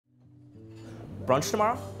Brunch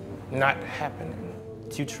tomorrow? Not happening.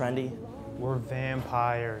 Too trendy. We're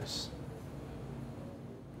vampires.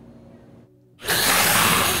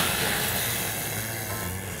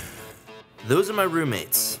 Those are my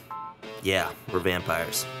roommates. Yeah, we're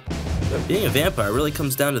vampires. Being a vampire really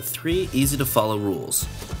comes down to 3 easy-to-follow rules.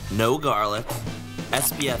 No garlic,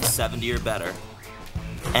 SPF 70 or better,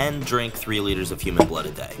 and drink 3 liters of human blood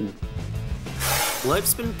a day.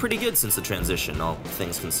 Life's been pretty good since the transition, all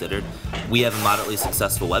things considered. We have a moderately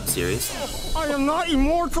successful web series. I am not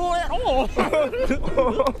immortal at all.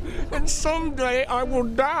 And someday I will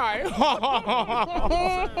die.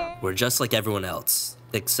 We're just like everyone else,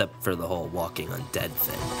 except for the whole walking undead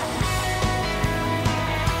thing.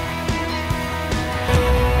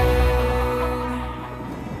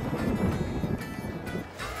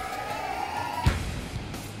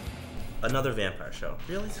 Another vampire show.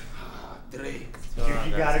 Really? Drake. Dude,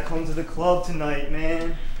 you gotta come to the club tonight,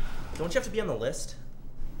 man. Don't you have to be on the list?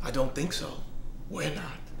 I don't think so. We're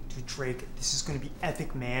not. Dude, Drake, this is gonna be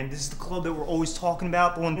epic, man. This is the club that we're always talking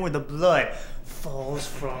about, the one where the blood falls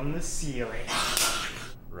from the ceiling.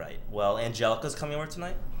 Right. Well, Angelica's coming over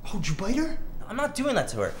tonight. Oh, did you bite her? I'm not doing that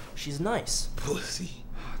to her. She's nice. Pussy.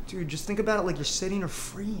 Dude, just think about it like you're setting her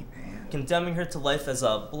free, man. Condemning her to life as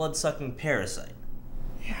a blood-sucking parasite.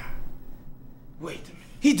 Yeah. Wait a minute.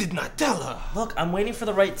 He did not tell her. Look, I'm waiting for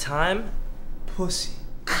the right time. Pussy.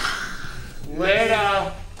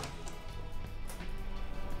 Later.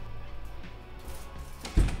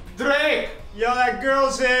 Drake! Yo, that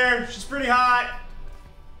girl's here. She's pretty hot.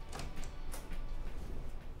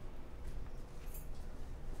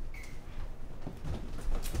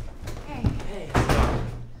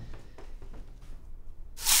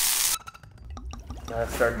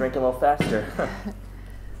 Gotta start drinking a little faster.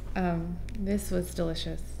 This was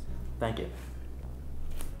delicious. Thank you.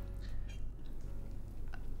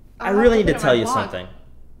 I really need to tell you something.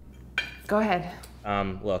 Go ahead.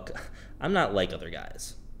 Look, I'm not like other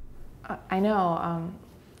guys. I know,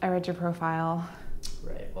 I read your profile.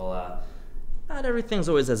 Right, well, not everything's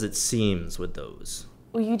always as it seems with those.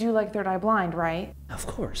 Well, you do like Third Eye Blind, right? Of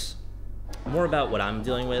course. More about what I'm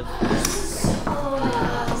dealing with.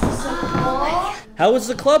 How was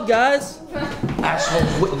the club, guys?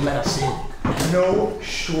 Assholes wouldn't let us in. No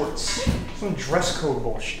shorts. Some dress code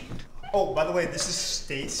bullshit. Oh, by the way, this is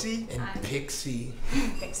Stacy. And Pixie.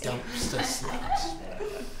 Dumpster slugs.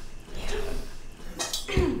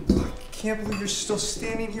 I can't believe you're still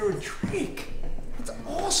standing here with Drake. That's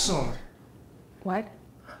awesome. What?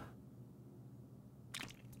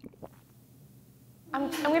 I'm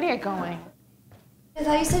gonna get going. I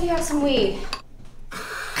thought you said you had some weed.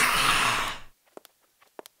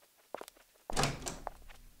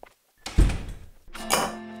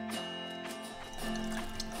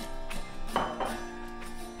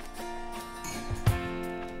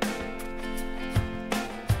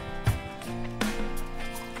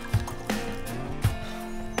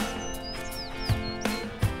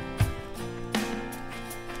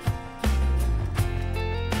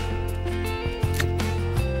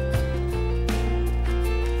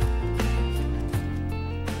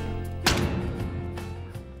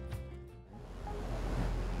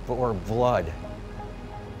 But we're blood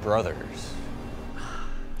brothers.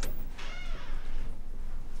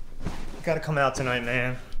 You gotta come out tonight,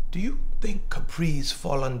 man. Do you think capris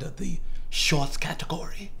fall under the shorts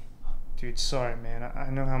category? Dude, sorry, man. I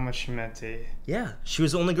know how much you meant to you. Yeah, she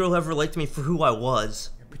was the only girl who ever liked me for who I was.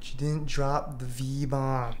 But you didn't drop the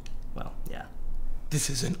V-bomb. Well, yeah. This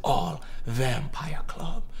is an all-vampire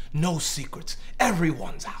club. No secrets.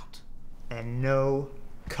 Everyone's out. And no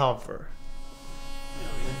cover.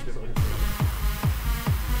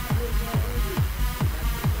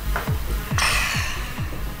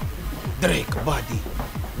 Drake, buddy,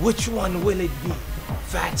 which one will it be?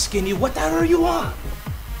 Fat, skinny, whatever you want.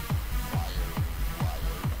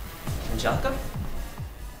 Angelica?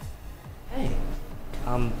 Hey.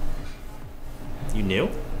 You knew?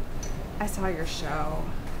 I saw your show,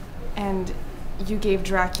 and you gave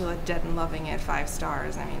Dracula Dead and Loving It 5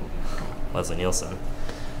 stars. I mean, Leslie Nielsen.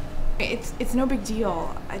 it's no big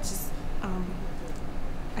deal. I just,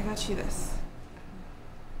 I got you this.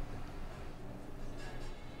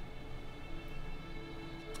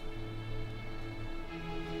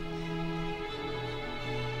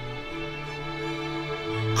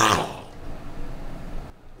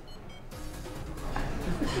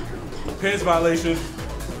 Pants violation.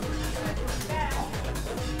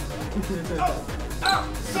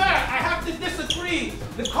 Sir, I have to disagree.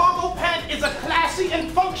 The cargo pant is a classy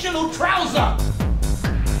and functional trouser.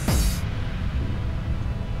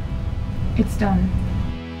 It's done.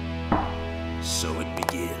 So it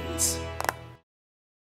begins.